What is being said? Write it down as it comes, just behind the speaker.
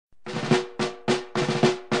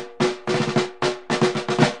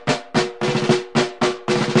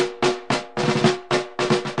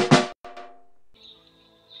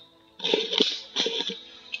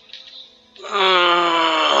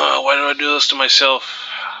myself.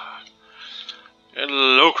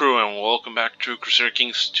 Hello crew and welcome back to Crusader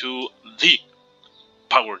Kings 2, the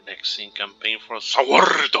Powernexing campaign for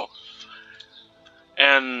WARUDO.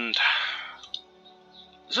 And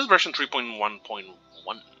this is version 3.1.1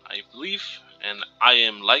 I believe, and I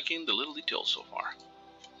am liking the little details so far.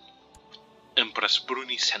 Empress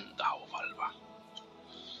Bruni Senda Valva.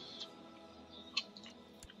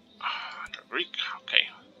 Greek, okay.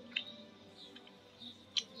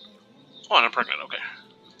 Oh, and I'm pregnant, okay.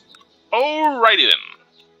 Alrighty then.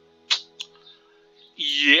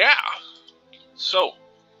 Yeah. So,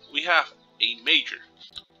 we have a major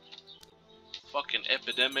fucking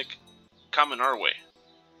epidemic coming our way.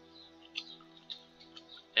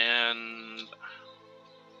 And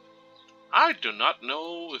I do not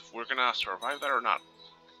know if we're gonna survive that or not.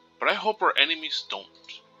 But I hope our enemies don't.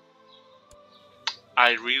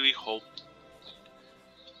 I really hope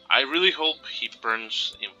he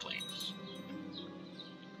burns in flames.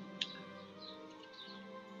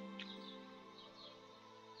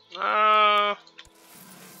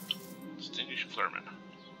 Distinguished Flurman.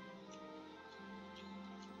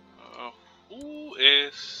 Who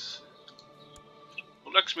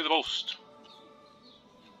likes me the most?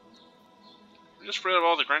 I'm just afraid of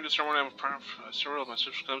all the grandest ceremony. I'm proud of several of my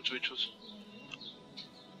sisters come to each other.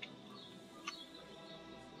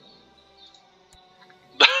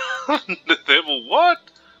 The devil, what?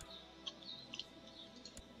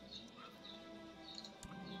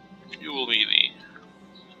 You will be the...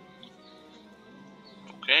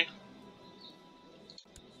 Okay.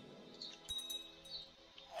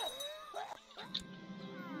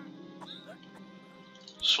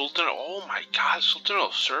 Sultan, oh my god, Sultan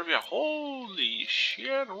of Serbia, holy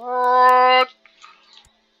shit, what?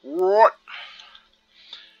 What?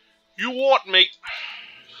 You what, mate?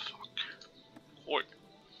 Fuck.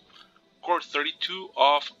 Court 32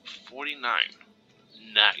 of 49.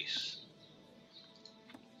 Nice.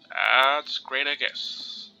 That's great, I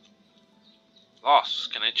guess. Loss.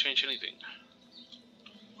 Can I change anything?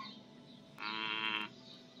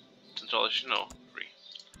 Since all I should know. Free.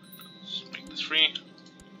 Let's make this free.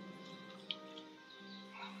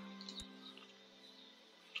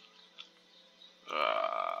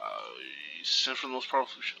 Send for the most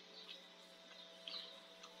powerful solution.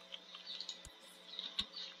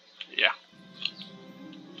 Yeah.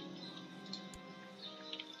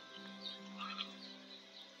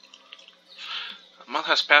 A month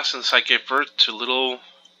has passed since I gave birth to little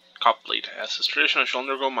Coplate. As is tradition, I shall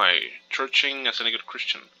undergo my churching as any good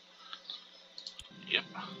Christian. Yep.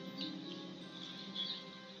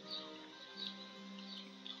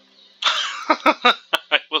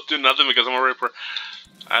 I will do nothing because I'm a raper.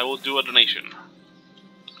 I will do a donation.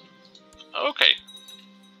 Okay.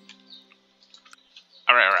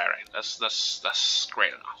 Alright. That's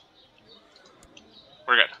great enough.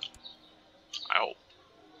 We're good. I hope.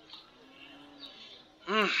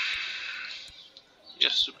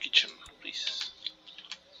 Yes, soup kitchen, please.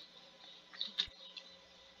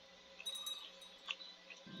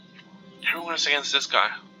 Everyone is against this guy.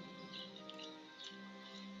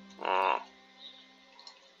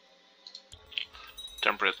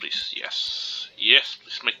 Temperate, please. Yes. Yes,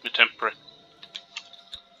 please make me temperate.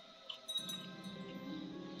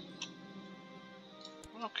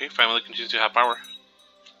 Okay, family continues to have power.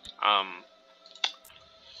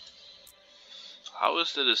 How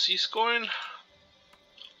is the disease going?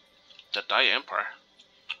 The Die Empire.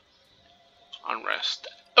 Unrest.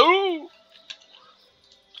 Oh!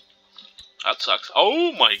 That sucks.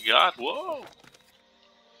 Oh my god, whoa!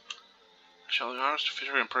 Shall be honest to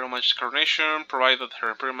feature Imperial Majesty's coronation, provided that her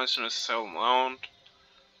Imperial Majesty is self-owned.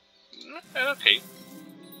 Okay.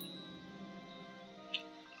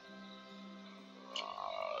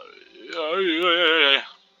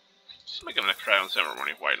 Let's make an extra island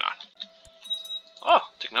ceremony, why not? Oh,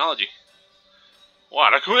 technology.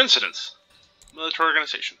 What a coincidence! Military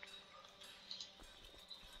organization.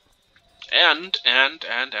 And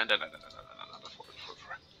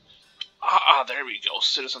there we go.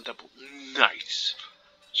 Citizen temple. Nice.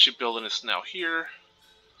 Shipbuilding is now here.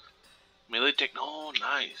 Melee tech. Oh,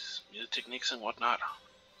 nice. Melee techniques and whatnot.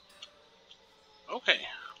 Okay.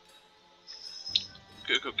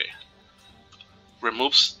 Okay.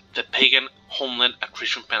 Removes the pagan homeland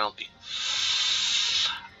attrition penalty.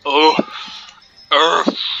 Oh.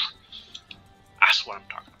 That's what I'm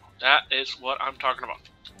talking about. That is what I'm talking about.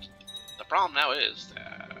 The problem now is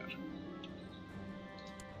that...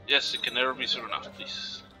 Yes, it can never be soon enough,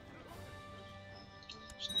 please.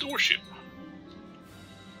 Stewardship.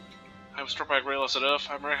 I was struck by a great loss of death.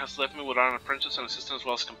 America has left me without an apprentice and assistant as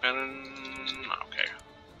well as companion. Okay.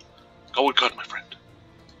 Go with God, my friend.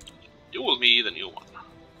 Do You will be the new one.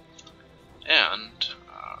 And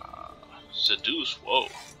seduce. Whoa.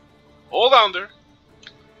 Hold on there.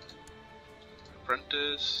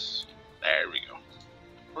 Apprentice. There we go.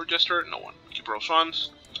 Or jester? No one. Keeper of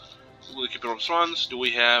Swans. Will the Keeper of Swans. Do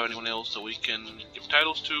we have anyone else that we can give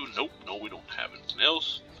titles to? Nope. No, we don't have anything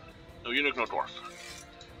else. No eunuch, no dwarf.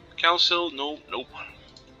 Council? No, nope.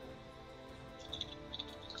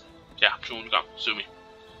 Yeah, soon gone. Sue me.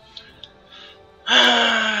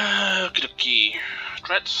 Okie-dokie.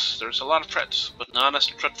 Threats. There's a lot of threats, but not as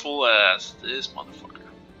threatful as this motherfucker.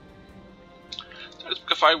 Let's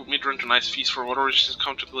book a fight with me during tonight's feast for whatever is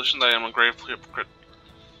come to conclusion that I am a grave hypocrite.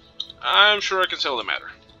 I'm sure I can settle the matter.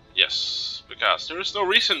 Yes, because there is no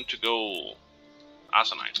reason to go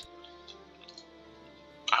asinine.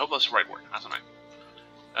 I hope that's the right word, asinine.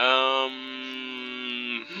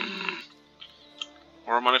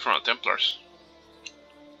 More money from the Templars.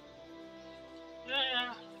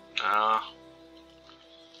 Yeah.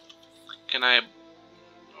 Can I?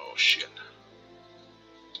 Oh shit.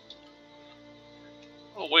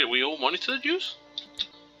 Oh wait, we owe money to the Jews?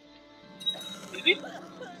 Really?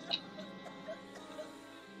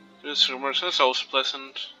 This rumors is also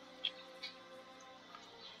pleasant.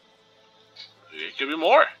 It could be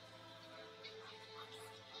more.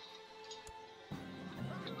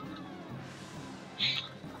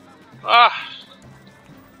 Ah.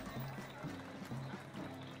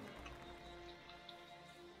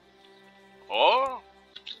 Oh.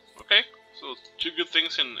 Okay. So 2 good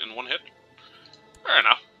things in one hit. Fair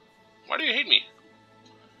enough. Why do you hate me?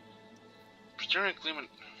 Presbyterian claimant.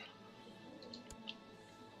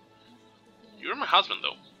 You're my husband,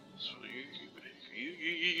 though. So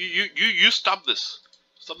you stop this.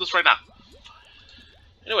 Stop this right now.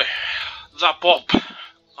 Anyway, the Pope.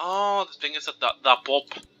 Oh, the thing is that the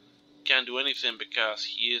Pope can't do anything because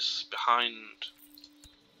he is behind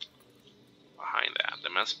that. The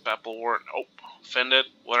man's papal war. Nope. Offended.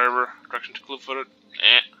 Whatever. Direction to club-footed.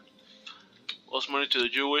 Lost money to the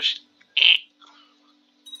Jewish.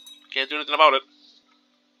 Can't do anything about it.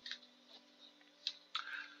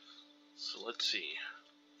 So let's see.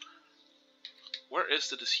 Where is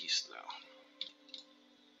the deceased now?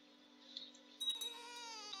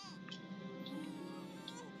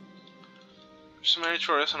 There's so many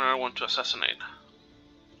tourists and I want to assassinate.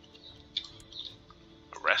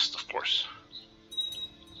 Arrest, of course.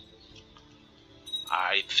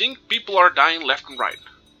 I think people are dying left and right.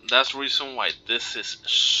 That's the reason why this is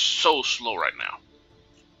so slow right now.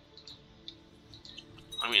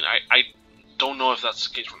 I mean, I don't know if that's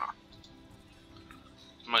the case or not.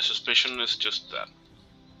 My suspicion is just that.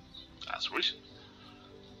 That's the reason.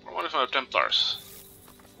 Or what if I have Templars?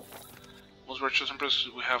 Most virtuous empress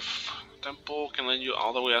we have temple can lend you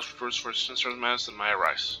all the way afterwards for sinister demands that might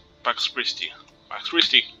arise. Pax Christi. Pax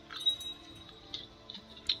Christi.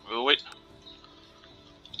 Oh wait.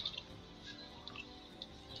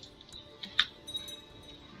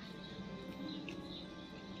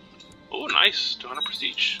 Oh nice, 200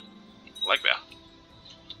 prestige. I like that.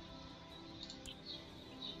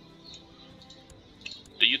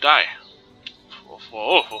 Do you die?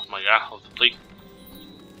 Oh my god, of the plague.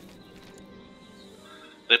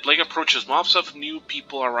 The plague approaches. Mobs of new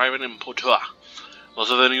people arriving in Potua.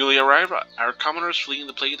 Most of the newly arrived are commoners fleeing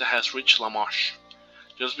the plague that has reached La Moche.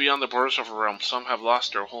 Just beyond the borders of a realm, some have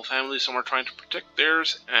lost their whole family, some are trying to protect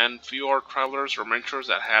theirs, and few are travelers or adventurers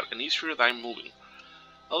that had an easier time moving.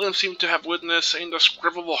 All of them seem to have witnessed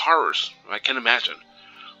indescribable horrors, I can imagine.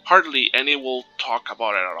 Hardly any will talk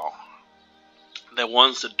about it at all. The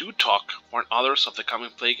ones that do talk warn others of the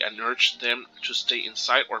coming plague and urge them to stay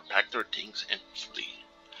inside or pack their things and flee.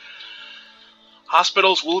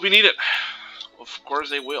 Hospitals will be needed. Of course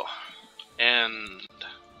they will. And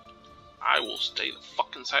I will stay the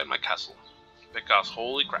fuck inside my castle. Because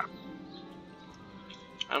holy crap.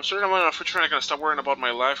 I'm certain I'm in a future and I can stop worrying about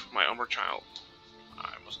my life with my onward child.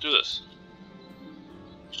 I must do this.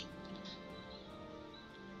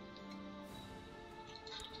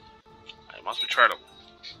 I must be charitable.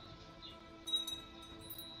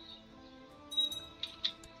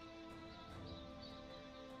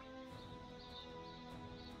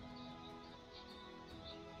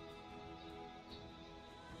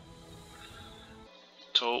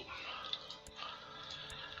 So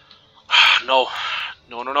no.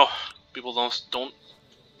 People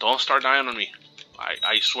don't start dying on me.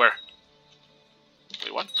 I swear.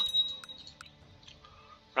 Wait, what?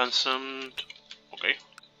 Ransomed. Okay.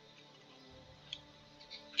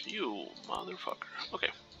 You motherfucker.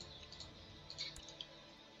 Okay.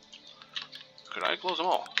 Could I close them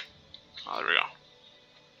all? Oh, there we go.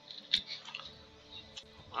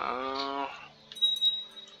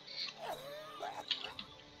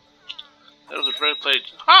 That was a dread plague.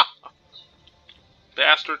 Ha!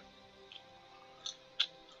 Bastard.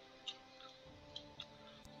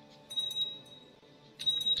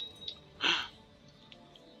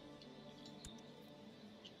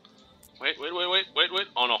 Wait.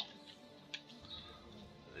 Oh no.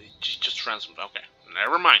 Just ransomed. Okay.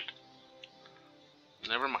 Never mind.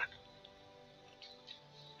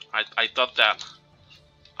 I thought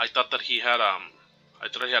that he had I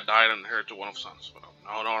thought he had died and inherited to one of sons, but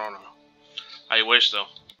no. I wish though.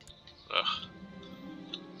 Ugh.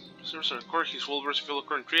 Serves a court, he's well versed in field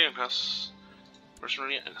current tree and has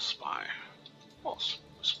mercenary and a spy. Well,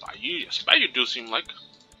 a spy you do seem like.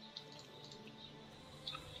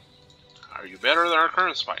 Are you better than our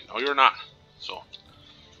current spy? No, you're not. So,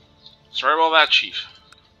 sorry about that, Chief.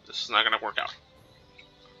 This is not gonna work out.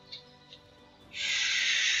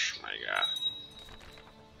 Shh, my God.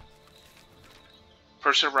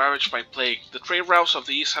 Persia ravaged by plague. The trade routes of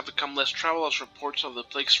the east have become less traveled as reports of the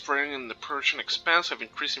plague spreading in the Persian expanse have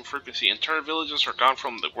increased in frequency. Entire villages are gone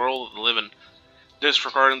from the world of the living.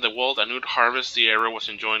 Disregarding the world and harvest the area was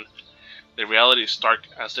enjoying. The reality is stark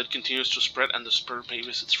as it continues to spread and the spirit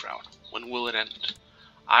paves its route. When will it end?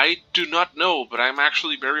 I do not know, but I'm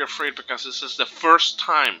actually very afraid because this is the first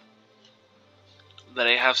time that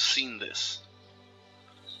I have seen this.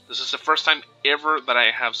 This is the first time ever that I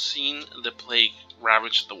have seen the plague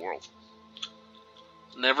ravage the world.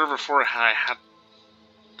 Never before had I had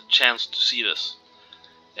the chance to see this.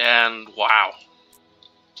 And wow.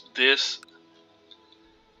 This...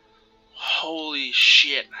 Holy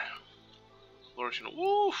shit. Flourishing.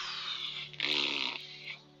 Woof.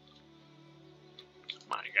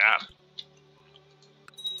 My God.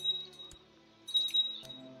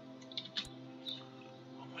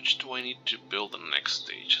 How much do I need to build the next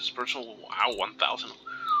stage? This person will, wow, 1,000.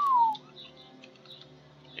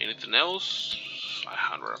 Anything else?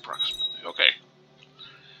 500 approximately. Okay.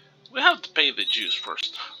 We have to pay the Jews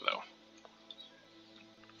first, though.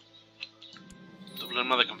 The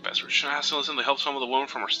Dilemma of the Confessor. Should I ask Sultan to help some of the women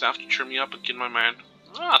from our staff to cheer me up and get my mind?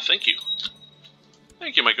 Ah, thank you.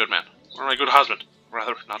 Thank you, my good man. Or my good husband.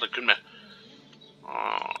 Rather, not a good man.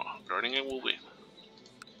 Oh, learning it will be.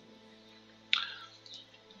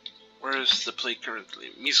 Where is the plague currently?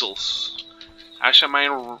 Measles. Asia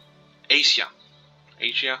Minor. Asia,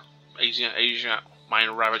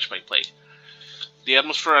 minor ravaged by plague. The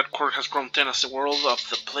atmosphere at court has grown tense as the world of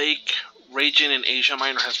the plague raging in Asia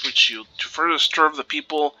Minor has reached you. To further disturb the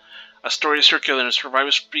people, a story is circulating.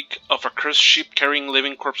 Survivors speak of a cursed ship carrying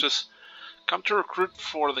living corpses. Come to recruit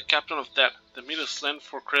for the captain of that. The meat is lent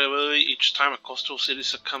for credibility each time a coastal city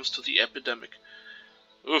succumbs to the epidemic.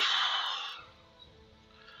 Oof.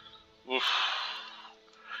 Oof.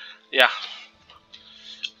 Yeah.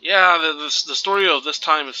 Yeah, the story of this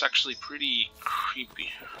time is actually pretty creepy.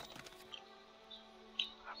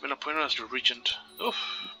 I've been appointed as the regent. Oof.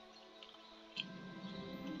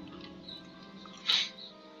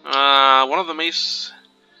 One of the mace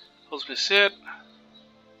helps me sit.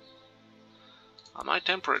 Am I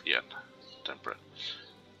temperate yet? Temperate.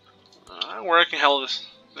 Where I can handle this.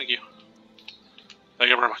 Thank you. Thank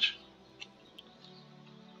you very much.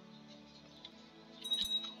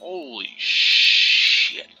 Holy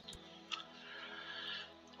shit.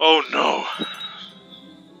 Oh no.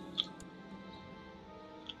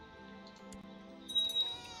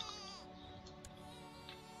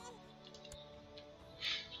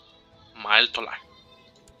 Mild to like.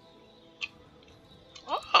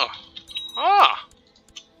 Oh. Ah.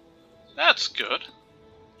 That's good.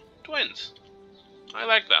 Twins. I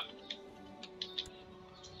like that.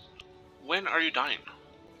 When are you dying?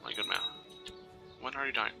 My good man. When are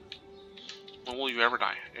you dying? When will you ever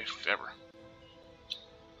die? If ever.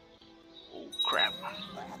 Oh crap.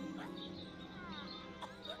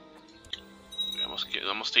 I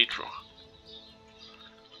must stay true.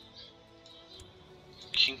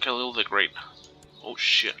 King Khalil the Great. Oh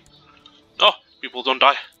shit. No! People don't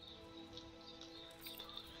die.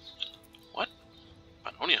 What?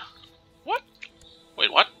 Pannonia? What?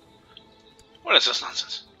 Wait, what? What is this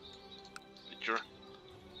nonsense? Did you...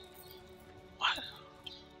 What?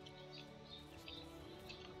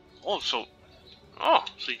 Oh, so... Oh,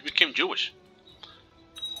 so you became Jewish.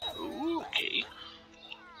 Ooh, okay.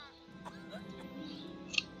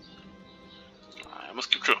 I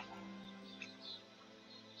must keep true.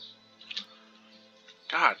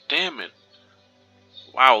 God damn it.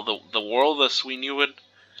 Wow, the world as we knew it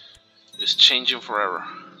is changing forever.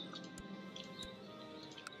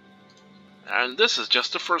 And this is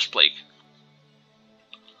just the first plague.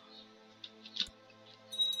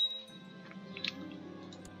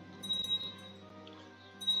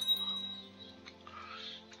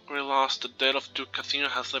 Great loss. The death of Duke Cathino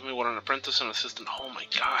has left me with an apprentice and assistant. Oh my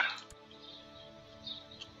god.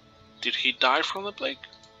 Did he die from the plague?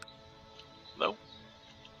 No.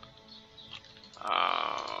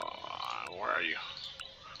 Where are you?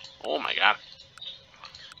 Oh my god.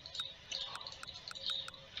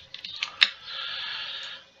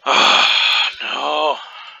 No.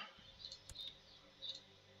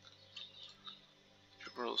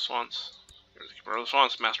 Keeper of the Swans. You're the Keeper of the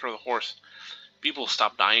Swans, Master of the Horse. People,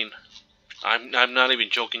 stop dying. I'm not even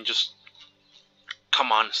joking. Just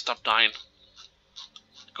come on, stop dying.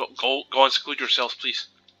 Go and seclude yourselves, please.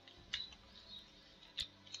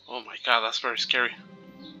 Oh my god, that's very scary.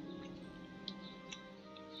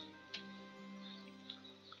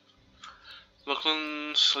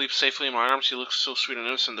 Lachlan sleeps safely in my arms. He looks so sweet and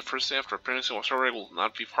innocent. The first day after apprenticing was already will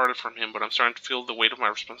not be parted from him, but I'm starting to feel the weight of my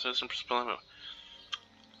responsibility and spilling out.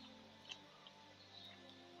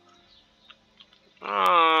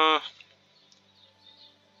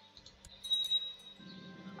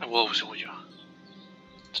 I will always hold you.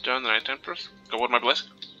 Stay on the night time first. Go with my blessing.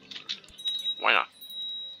 Why not?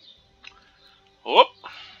 Oh!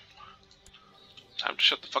 Time to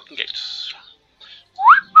shut the fucking gates.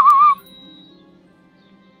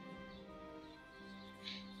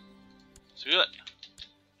 See that?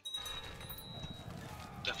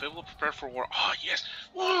 The Fable prepare for war. Oh yes!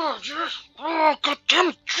 Oh yes! Oh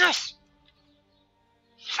goddamn yes!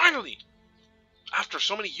 Finally! After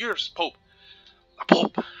so many years, Pope. A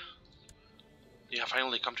Pope! You have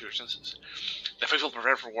finally come to your senses. The faithful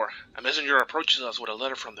prepare for war. A messenger approaches us with a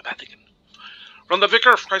letter from the Vatican. From the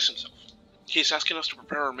Vicar of Christ himself. He is asking us to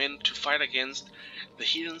prepare our men to fight against the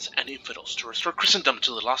heathens and infidels, to restore Christendom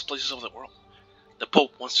to the lost places of the world. The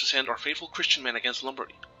Pope wants to send our faithful Christian men against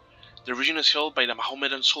Lombardy. The region is held by the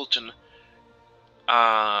Mahomedan Sultan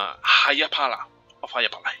Hayapala of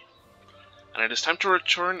Hayapala, and it is time to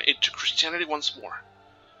return it to Christianity once more.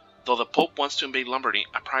 Though the Pope wants to invade Lombardy,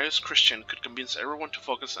 a pious Christian could convince everyone to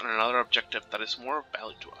focus on another objective that is more of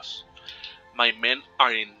value to us. My men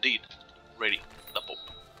are indeed ready, the Pope.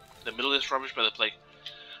 The Middle East ravaged by the plague.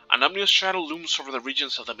 An ominous shadow looms over the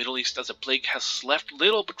regions of the Middle East as the plague has left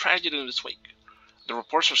little but tragedy in its wake. The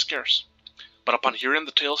reports are scarce, but upon hearing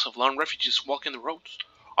the tales of lone refugees walking the roads,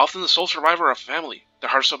 often the sole survivor of a family, the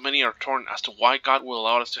hearts of many are torn as to why God will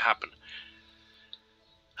allow this to happen.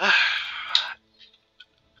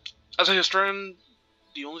 As a historian,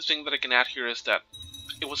 the only thing that I can add here is that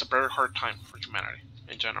it was a very hard time for humanity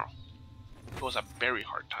in general. It was a very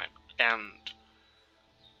hard time, and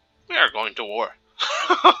we are going to war.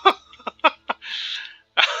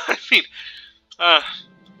 I mean,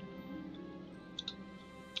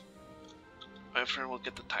 my friend will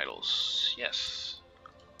get the titles. Yes.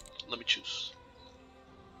 Let me choose.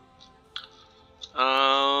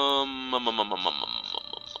 Oh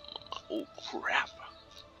crap.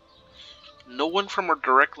 No one from our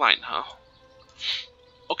direct line, huh?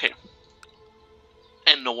 Okay.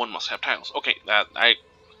 And no one must have titles. Okay, that I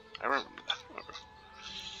remember that.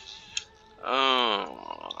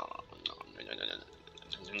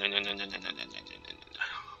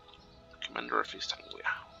 Commander of East Anglia.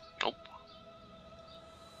 Nope.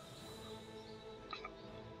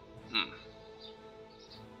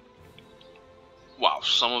 Wow,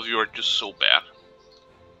 some of you are just so bad.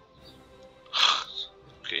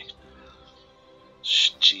 Okay.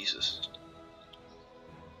 Jesus.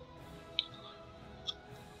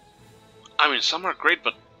 I mean, some are great,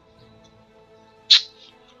 but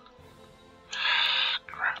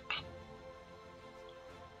crap.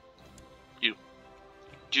 You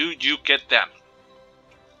get that?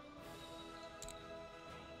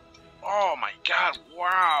 Oh my god!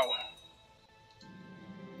 Wow.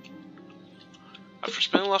 After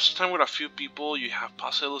spending lots of time with a few people, you have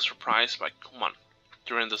positively surprised by Kuman.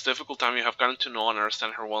 During this difficult time, you have gotten to know and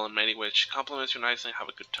understand her well in many ways. She compliments you nicely and have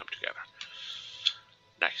a good time together.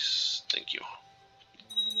 Nice, thank you.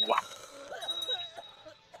 Wow.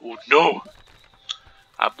 Oh no!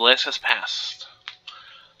 A bless has passed.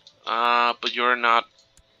 But you're not.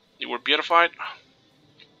 You were beatified?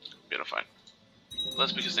 Beatified.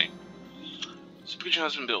 Let's pick his name. Speaking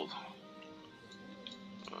has been built.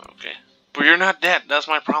 Okay. But you're not dead, that's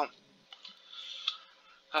my problem.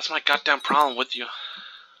 That's my goddamn problem with you.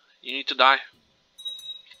 You need to die.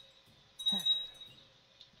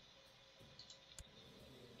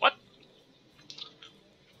 What?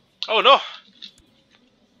 Oh no!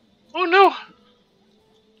 Oh no!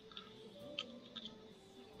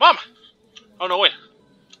 Mom! Oh no, wait.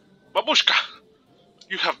 Babushka!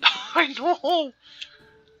 You have died! No!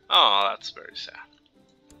 Oh, that's very sad.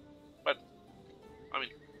 But, I mean,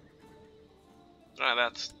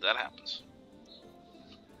 that happens.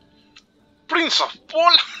 Prince of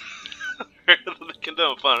Poland! The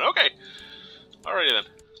Kingdom of Fun. Okay. Alrighty then.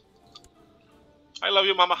 I love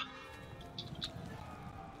you, mama.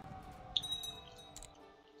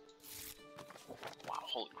 Wow,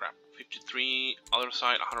 holy crap. 53, other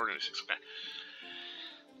side, 186, okay.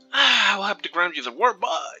 I'll have to grant you the war,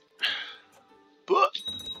 but...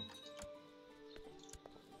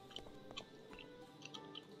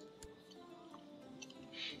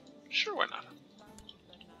 Sure, why not?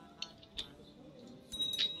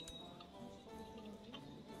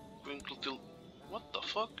 What the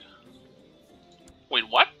fuck? Wait,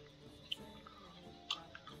 what?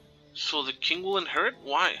 So the king will inherit?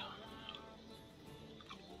 Why?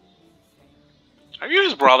 Are you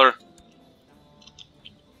his brother?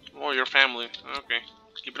 Oh, your family. Okay.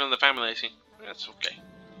 Keep it in the family, I see. That's okay.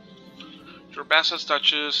 Your Bassett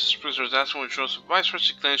Duchess, Prisoner's asking when she shows Vice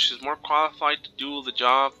Versa claims she's more qualified to do the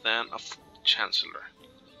job than a chancellor.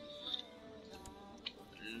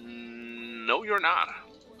 No, you're not,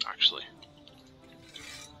 actually.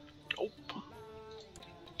 Nope.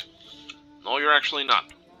 No, you're actually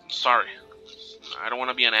not. Sorry. I don't want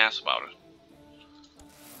to be an ass about it.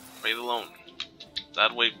 Pay the loan.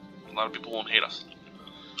 That way, a lot of people won't hate us.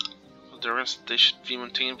 They should be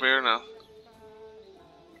maintained there now.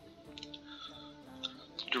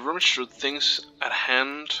 The rummage through things at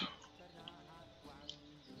hand.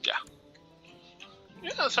 Yeah.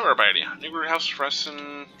 Yeah, that's our idea. Negro House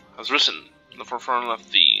has risen in the forefront of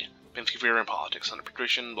the Pennsylvania politics under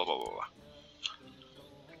patrician, blah blah blah blah.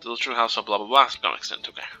 The Illustrious House of blah blah blah to some extent,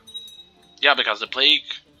 okay. Yeah, because the plague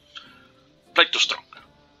too strong.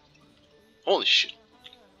 Holy shit.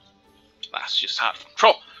 That's just out of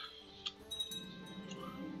control.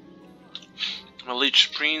 A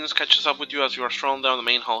leech prince catches up with you as you are strolling down the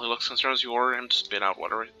main hall. He looks concerned as you order him to spit out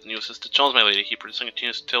whatever the news is to Jones, my lady. He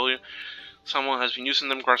continues to tell you someone has been using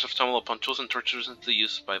them. Guards have stumbled upon tools and tortures into the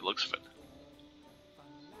use by the looks of it.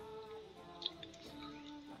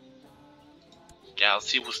 Yeah, let's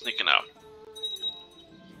see who's sneaking out.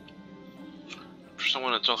 For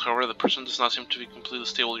someone that tells, however, the person does not seem to be completely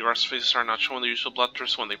stable. Your art's faces are not showing the usual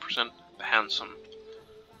bloodthirst when they present the handsome,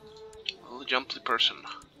 little jumpy person.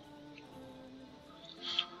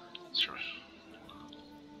 Sure.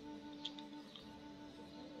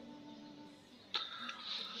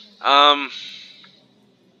 Yeah.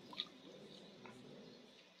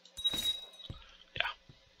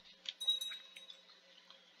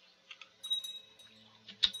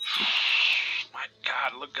 My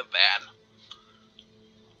God, look at that.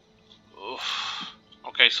 Oof.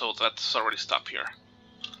 Okay, so that's already stopped here.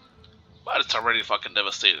 But it's already fucking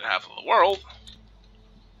devastated half of the world.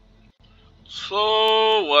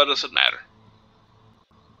 So, what does it matter?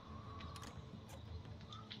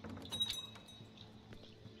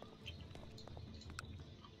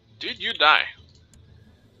 Did you die?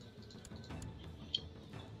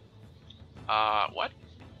 What?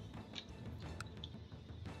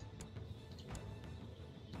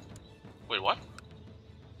 Wait, what?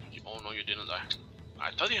 Oh no, you didn't die.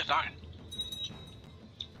 I thought you had died.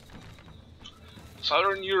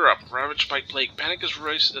 Southern Europe, ravaged by plague. Panic is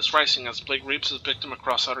rising as plague reaps its victim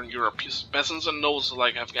across southern Europe. Peasants and nobles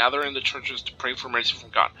alike have gathered in the churches to pray for mercy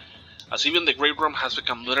from God. As even the great Rome has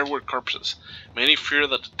become littered with corpses, many fear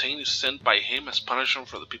that the taint is sent by him as punishment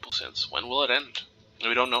for the people's sins. When will it end?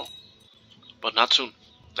 We don't know. But not soon.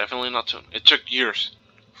 Definitely not soon. It took years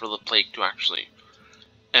for the plague to actually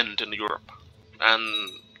end in Europe.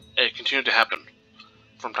 And it continued to happen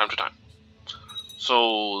from time to time.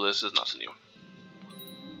 So this is nothing new.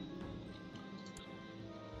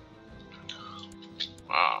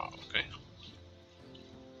 Okay.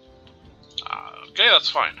 Okay, that's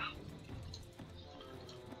fine.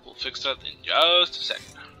 We'll fix that in just a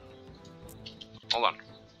second. Hold on.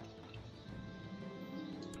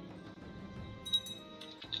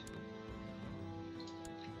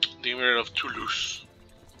 The Emir of Toulouse.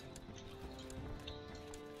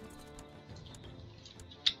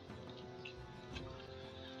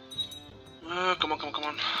 Come on, come on, come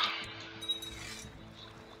on.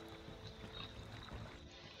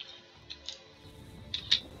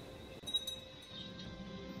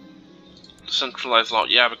 Centralized law,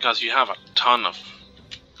 yeah, because you have a ton of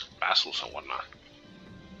vassals and whatnot.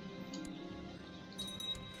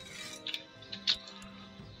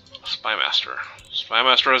 Spymaster.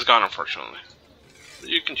 Spymaster is gone, unfortunately. But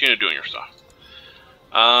you continue doing your stuff.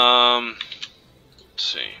 Let's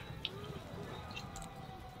see.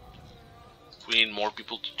 We need more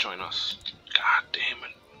people to join us. God damn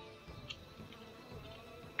it.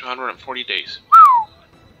 240 days.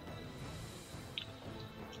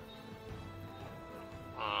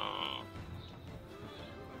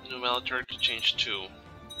 military to change to.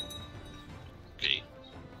 Okay.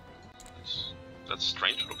 That's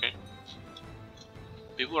strange, okay.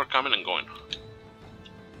 People are coming and going.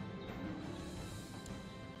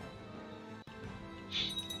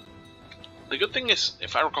 The good thing is,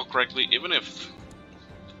 if I recall correctly, even if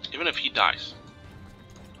he dies,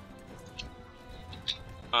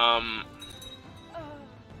 a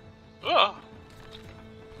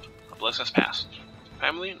bless has passed.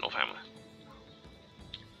 Family? No family.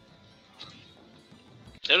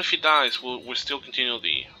 Even if he dies, we'll still continue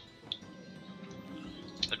the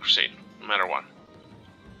crusade, no matter what.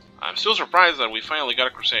 I'm still surprised that we finally got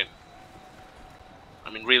a crusade.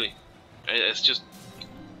 I mean, really, it's just.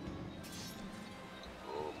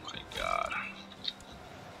 Oh my god.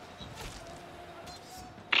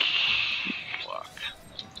 Fuck.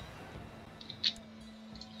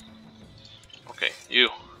 Okay, you.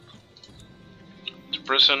 To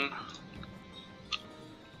prison.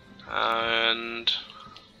 And.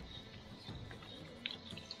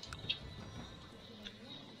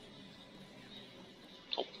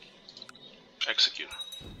 Oh. Execute.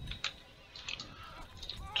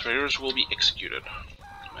 Traitors will be executed,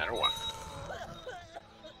 no matter what.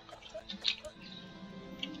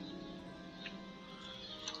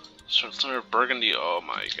 Sultan of Burgundy, oh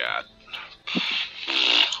my god.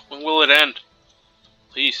 When will it end?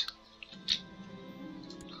 Please.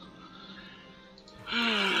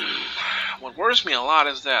 What worries me a lot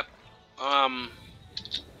is that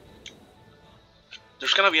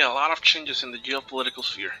there's gonna be a lot of changes in the geopolitical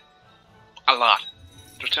sphere. A lot.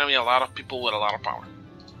 There's gonna be a lot of people with a lot of power.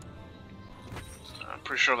 I'm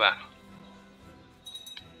pretty sure of that.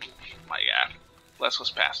 My god. Less was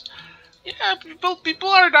passed. Yeah, people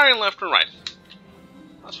are dying left and right.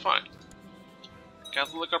 That's fine.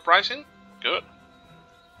 Catholic uprising? Good.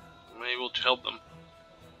 I'm able to help them.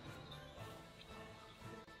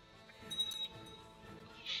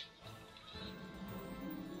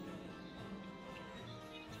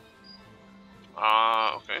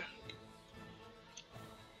 Okay.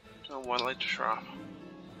 So one light to shop.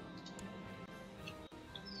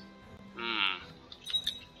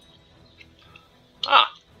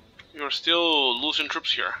 Ah, you're still losing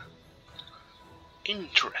troops here.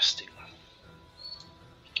 Interesting.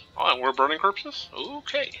 Oh, and we're burning corpses?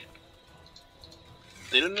 Okay.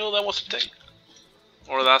 They didn't know that was a thing.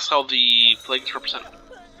 Or that's how the plague is represented.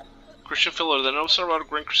 Christian filler, the notice about a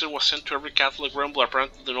Grand Crusade was sent to every Catholic realm, but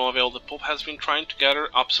apparently to no avail. The Pope has been trying to gather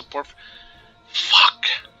up support. Fuck!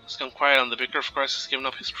 It's gone quiet, and the Vicar of Christ has given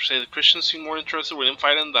up his crusade. The Christians seem more interested in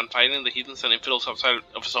fighting than fighting the heathens and infidels outside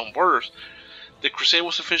of his own borders. The crusade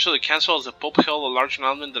was officially cancelled as the Pope held a large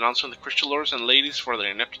announcement denouncing the Christian lords and ladies for their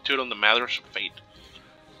ineptitude on the matters of faith.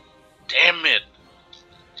 Damn it!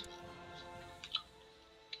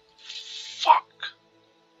 Fuck!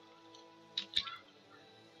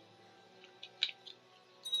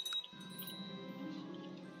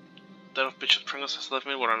 Death of Bishop Tringus has left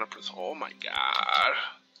me without a prince. Oh my god.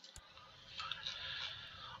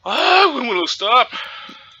 Ah, when will it stop?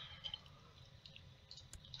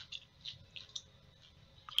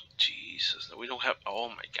 Jesus, we don't have. Oh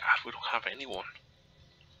my god, we don't have anyone.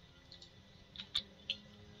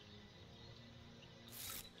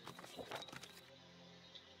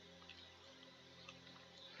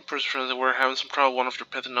 First friends that were having some trouble, one of their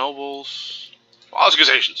petty nobles. False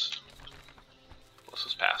accusations. Let's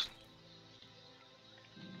just pass.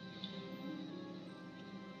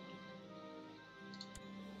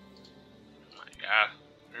 My god.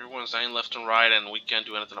 Everyone's dying left and right and we can't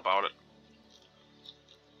do anything about it.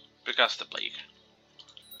 Because the plague.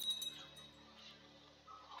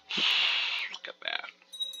 Look at that.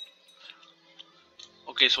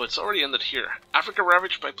 Okay, so it's already ended here. Africa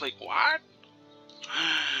ravaged by plague. What?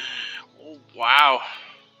 Oh, wow.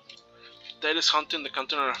 Death is haunting the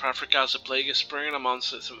continent of Africa as the plague is spreading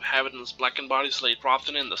amongst its inhabitants. Blackened bodies lay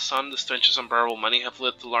rotting in the sun. The stench is unbearable. Many have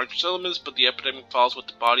fled to large settlements, but the epidemic falls with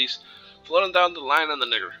the bodies floating down the line and the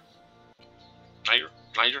nigger.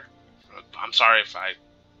 Niger? I'm sorry if I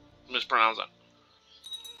mispronounce that.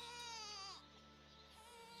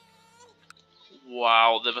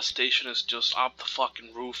 Wow, devastation is just up the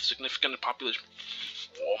fucking roof. Significant population.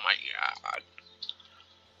 Oh my god.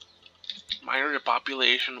 Minor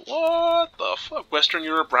population. What the fuck? Western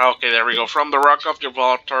Europe. Okay, there we go. From the Rock of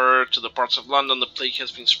Gibraltar to the parts of London, the plague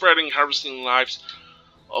has been spreading, harvesting lives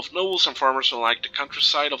of nobles and farmers alike. The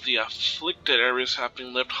countryside of the afflicted areas have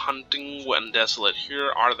been left hunting and desolate.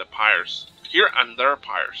 Here are the pyres. Here and there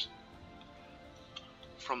pyres.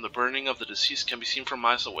 From the burning of the deceased can be seen from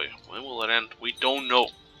miles away. When will it end? We don't know.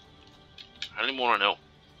 I don't even want to know.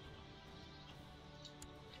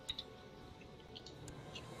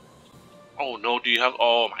 Oh no, do you have...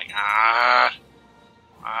 Oh my god.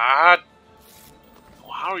 What?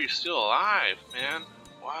 How are you still alive, man?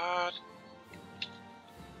 What?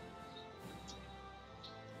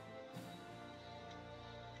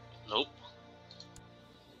 Nope.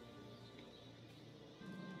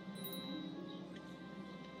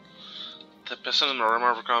 The peasant and the Roma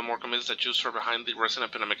have become more convinced that Jews are behind the recent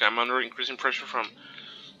epidemic. I'm under increasing pressure from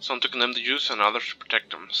some to condemn the Jews and others to protect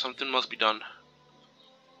them. Something must be done.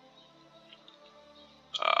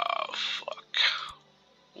 Fuck.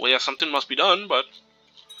 Well, yeah, something must be done, but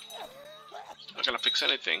it's not gonna fix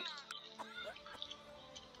anything.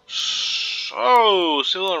 So,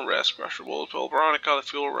 civil unrest, pressure wolves, well, Veronica, the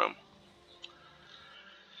fuel room.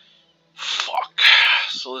 Fuck.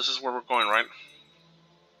 So this is where we're going, right?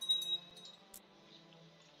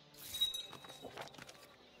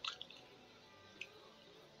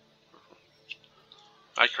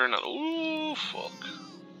 I care not. Ooh, fuck.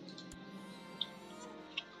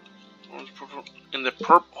 In the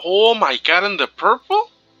purple. Oh my god, in the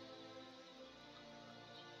purple?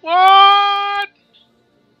 What?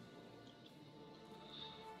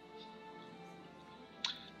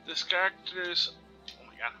 This character is. Oh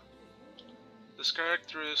my god. This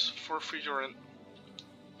character is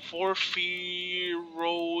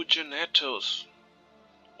Porphyrogenetos.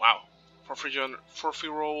 Wow.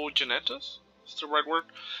 Porphyrogenetos? Is the right word?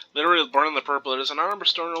 Literally born in the purple. It is an honor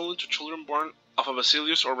bestowed only to children born of a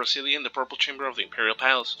Basilius or Basilia in the purple chamber of the Imperial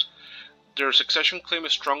Palace. Their succession claim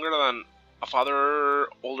is stronger than a father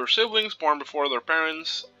older siblings born before their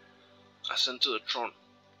parents ascend to the throne.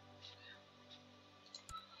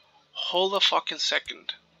 Hold a fucking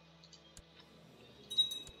second.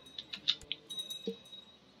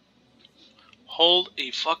 Hold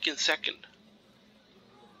a fucking second.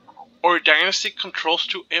 Our dynasty controls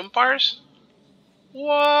 2 empires?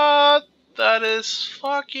 What? That is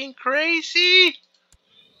fucking crazy!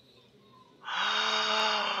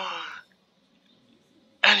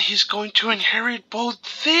 And he's going to inherit both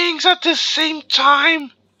things at the same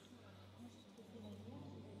time!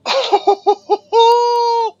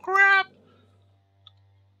 Oh, crap!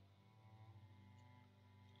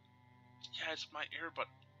 Yeah, it's my heir, but...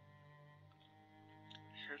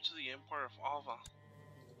 Heir to the Empire of Alva.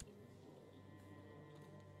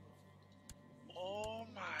 Oh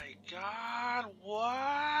my god,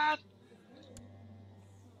 what?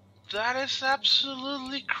 That is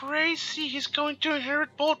absolutely crazy. He's going to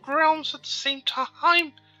inherit both realms at the same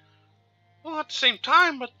time. Well, not at the same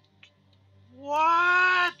time, but...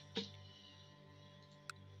 What?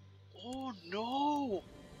 Oh no.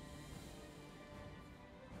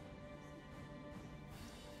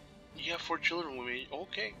 You have 4 children with me.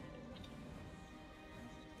 Okay.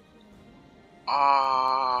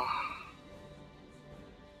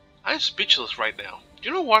 I'm speechless right now.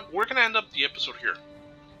 You know what? We're gonna end up the episode here.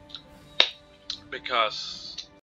 Because